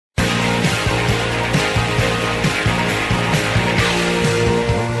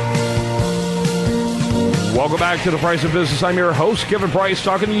Welcome back to The Price of Business. I'm your host, Kevin Price,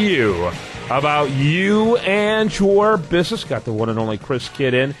 talking to you about you and your business. Got the one and only Chris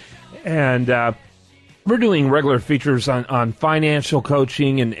Kidd in. And we're doing regular features on financial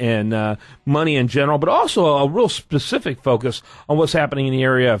coaching and money in general, but also a real specific focus on what's happening in the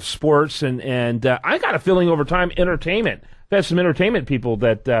area of sports. And I got a feeling over time, entertainment. I've had some entertainment people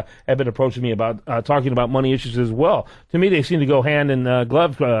that have been approaching me about talking about money issues as well. To me, they seem to go hand in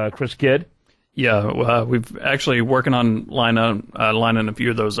glove, Chris Kidd. Yeah, we've actually working on lining a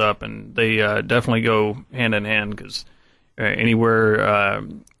few of those up, and they definitely go hand in hand because anywhere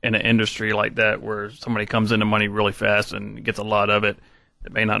in an industry like that where somebody comes into money really fast and gets a lot of it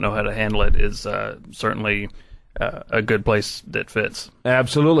that may not know how to handle it is certainly a good place that fits.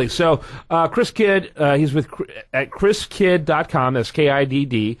 Absolutely. So Chris Kidd, he's at chriskidd.com, that's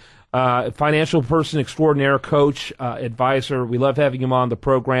Kidd, financial person extraordinaire, coach, advisor. We love having him on the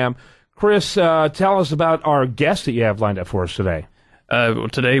program. Chris, tell us about our guest that you have lined up for us today.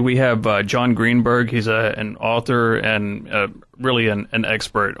 Today we have John Greenburg. He's an author and really an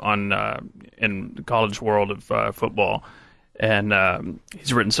expert on in the college world of football, and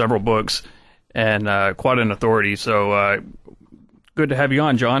he's written several books and quite an authority. So good to have you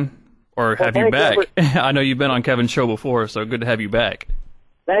on, John, or have you back. I know you've been on Kevin's show before, so good to have you back.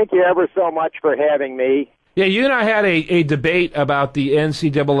 Thank you ever so much for having me. Yeah, you and I had a debate about the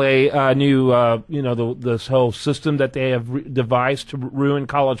NCAA new, this whole system that they have devised to ruin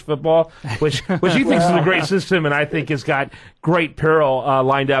college football, which he thinks is a great system, and I think has got great peril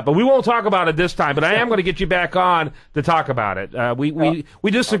lined up. But we won't talk about it this time. But I am going to get you back on to talk about it.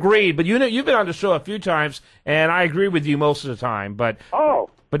 We disagreed, but you've been on the show a few times, and I agree with you most of the time. But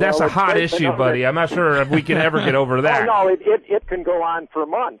that's a hot issue, buddy. I'm not sure if we can ever get over that. Oh, no, it can go on for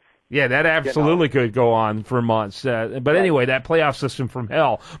months. Yeah, that absolutely could go on for months. But anyway, that playoff system from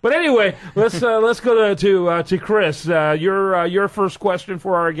hell. But anyway, let's go to Chris. Your first question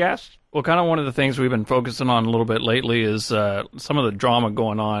for our guest. Well, kind of one of the things we've been focusing on a little bit lately is some of the drama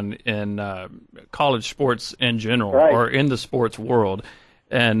going on in college sports in general, or in the sports world.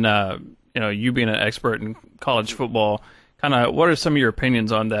 And you being an expert in college football, kind of what are some of your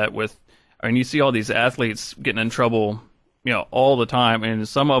opinions on that? You see all these athletes getting in trouble, all the time, and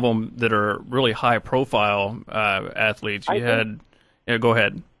some of them that are really high-profile athletes. Go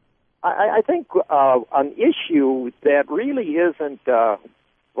ahead. I think an issue that really isn't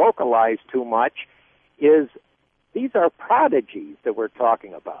vocalized too much is these are prodigies that we're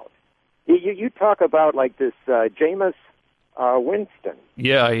talking about. You talk about like this Jameis Winston.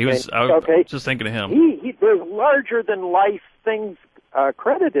 Yeah, he was. I was just thinking of him. There's larger-than-life things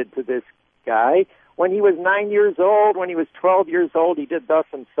credited to this guy. When he was 9 years old, when he was 12 years old, he did thus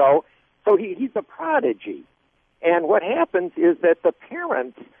and so. So he's a prodigy. And what happens is that the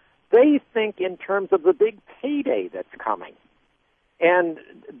parents, they think in terms of the big payday that's coming. And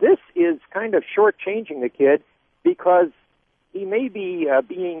this is kind of shortchanging the kid because he may be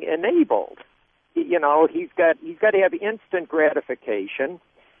being enabled. He's got to have instant gratification,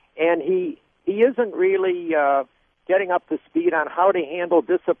 and he isn't really getting up to speed on how to handle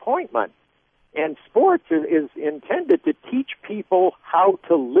disappointment. And sports is intended to teach people how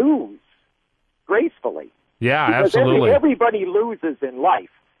to lose gracefully. Yeah, because absolutely. Everybody loses in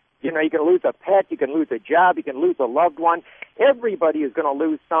life. You can lose a pet, you can lose a job, you can lose a loved one. Everybody is going to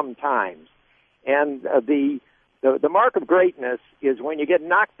lose sometimes. And the mark of greatness is when you get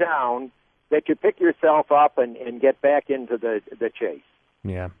knocked down, that you pick yourself up and get back into the chase.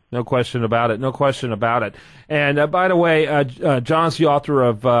 Yeah, no question about it. No question about it. And by the way, John's the author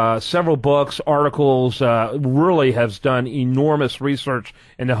of several books, articles, really has done enormous research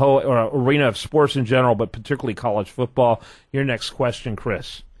in the whole arena of sports in general, but particularly college football. Your next question,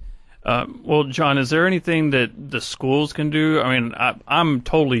 Chris. Well, John, is there anything that the schools can do? I mean, I'm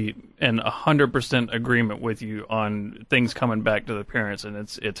totally in 100% agreement with you on things coming back to the parents, and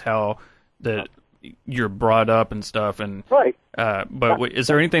it's how that you're brought up and stuff. And right. But is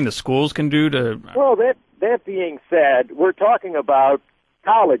there anything the schools can do to? Well, that being said, we're talking about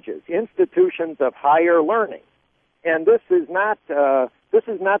colleges, institutions of higher learning, and this is not the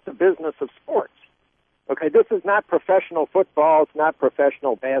business of sports. Okay, this is not professional football. It's not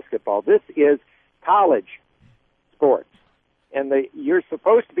professional basketball. This is college sports, and you're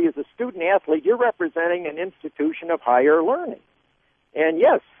supposed to be, as a student athlete, you're representing an institution of higher learning, and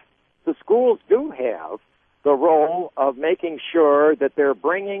yes, the schools do have the role of making sure that they're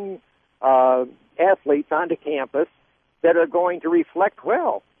bringing athletes onto campus that are going to reflect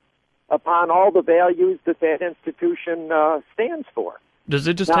well upon all the values that institution stands for. Does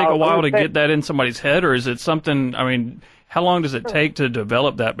it just take a while to get that in somebody's head, or is it something, how long does it take to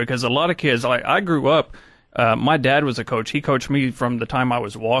develop that? Because a lot of kids, I grew up My dad was a coach. He coached me from the time I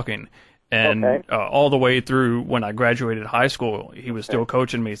was walking, and all the way through when I graduated high school, he was still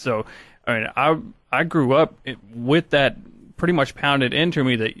coaching me. So, I mean, I grew up with that pretty much pounded into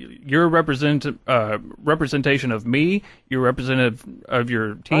me that you're a representation of me, you're representative of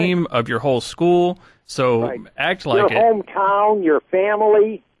your team, of your whole school. So act like your hometown, your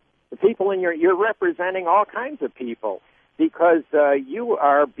family, the people in you're representing all kinds of people, because you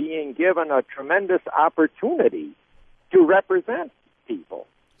are being given a tremendous opportunity to represent people.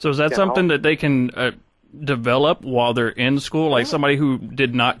 So is that something that they can develop while they're in school? Like somebody who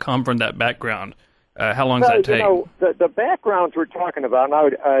did not come from that background, how long does that take? You know, the backgrounds we're talking about now,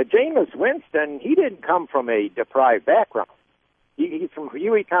 Jameis Winston, he didn't come from a deprived background. He's from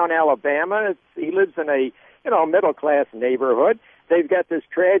Hueytown, Alabama. He lives in a middle-class neighborhood. They've got this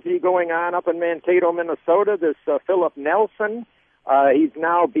tragedy going on up in Mankato, Minnesota, this Philip Nelson. He's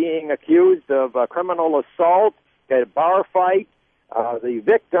now being accused of criminal assault, a bar fight. The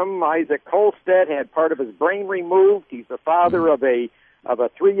victim, Isaac Kolstad, had part of his brain removed. He's the father of a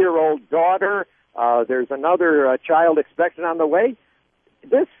 3-year-old daughter. There's another child expected on the way.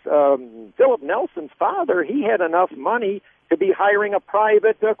 This Philip Nelson's father, he had enough money to be hiring a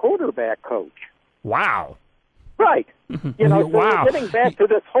private quarterback coach. Wow. Right. You know, so we're getting back to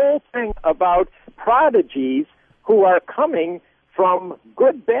this whole thing about prodigies who are coming from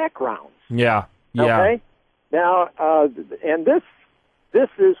good backgrounds. Yeah. Okay? Now, and this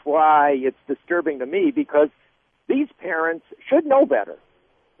is why it's disturbing to me, because these parents should know better.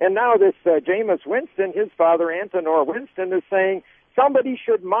 And now this Jameis Winston, his father, Antonor Winston, is saying somebody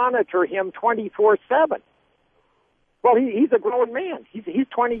should monitor him 24/7. Well, he's a grown man. He's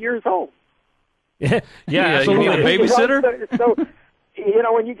 20 years old. Yeah, absolutely. You need a babysitter? So, you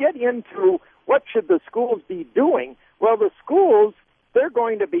know, when you get into what should the schools be doing, well, the schools, they're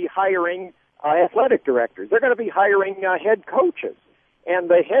going to be hiring athletic directors. They're going to be hiring head coaches. And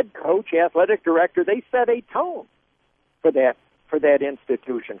the head coach, athletic director, they set a tone for that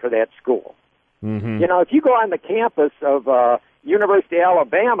institution, for that school. Mm-hmm. You know, if you go on the campus of University of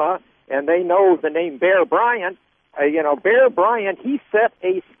Alabama and they know the name Bear Bryant, Bear Bryant, he set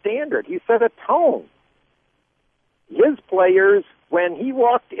a standard. He set a tone. His players, when he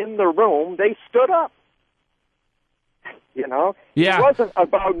walked in the room, they stood up. You know? Yeah. It wasn't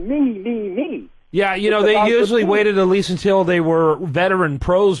about me. Yeah, they usually waited at least until they were veteran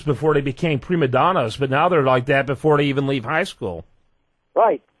pros before they became prima donnas, but now they're like that before they even leave high school.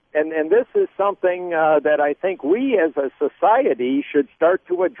 Right. And this is something that I think we as a society should start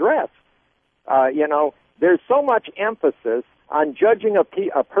to address. There's so much emphasis on judging a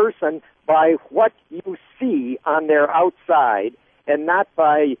person by what you see on their outside and not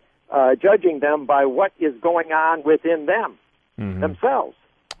by judging them by what is going on within them themselves.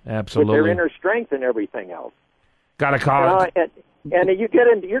 Absolutely. With their inner strength and everything else. Got to call it. And you get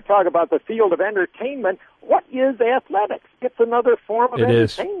into, you're talking about the field of entertainment. What is athletics? It's another form of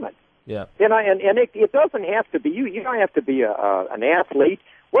entertainment. Yeah. And it doesn't have to be you don't have to be an athlete.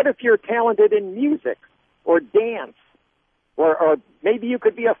 What if you're talented in music or dance, or maybe you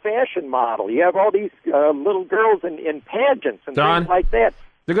could be a fashion model? You have all these little girls in pageants and things like that.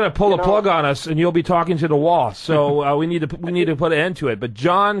 They're going to pull a plug on us, and you'll be talking to the wall. So we need to put an end to it. But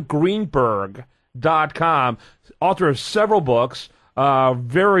JohnGreenburg.com, author of several books,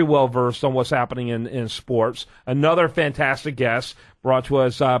 very well versed on what's happening in sports. Another fantastic guest brought to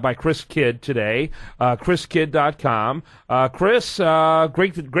us by Chris Kidd today. ChrisKidd.com. Chris,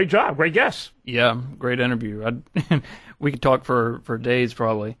 great job, great guest. Yeah, great interview. We could talk for days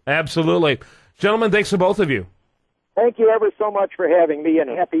probably. Absolutely, gentlemen. Thanks to both of you. Thank you ever so much for having me, and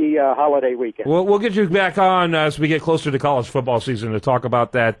happy holiday weekend. We'll get you back on as we get closer to college football season to talk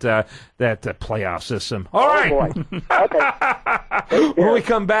about that playoff system. All right. Boy. Okay. When we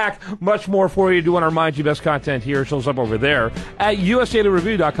come back, much more for you. I do want to remind you, best content here shows up over there at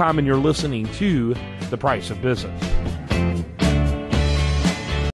USDailyReview.com, and you're listening to The Price of Business.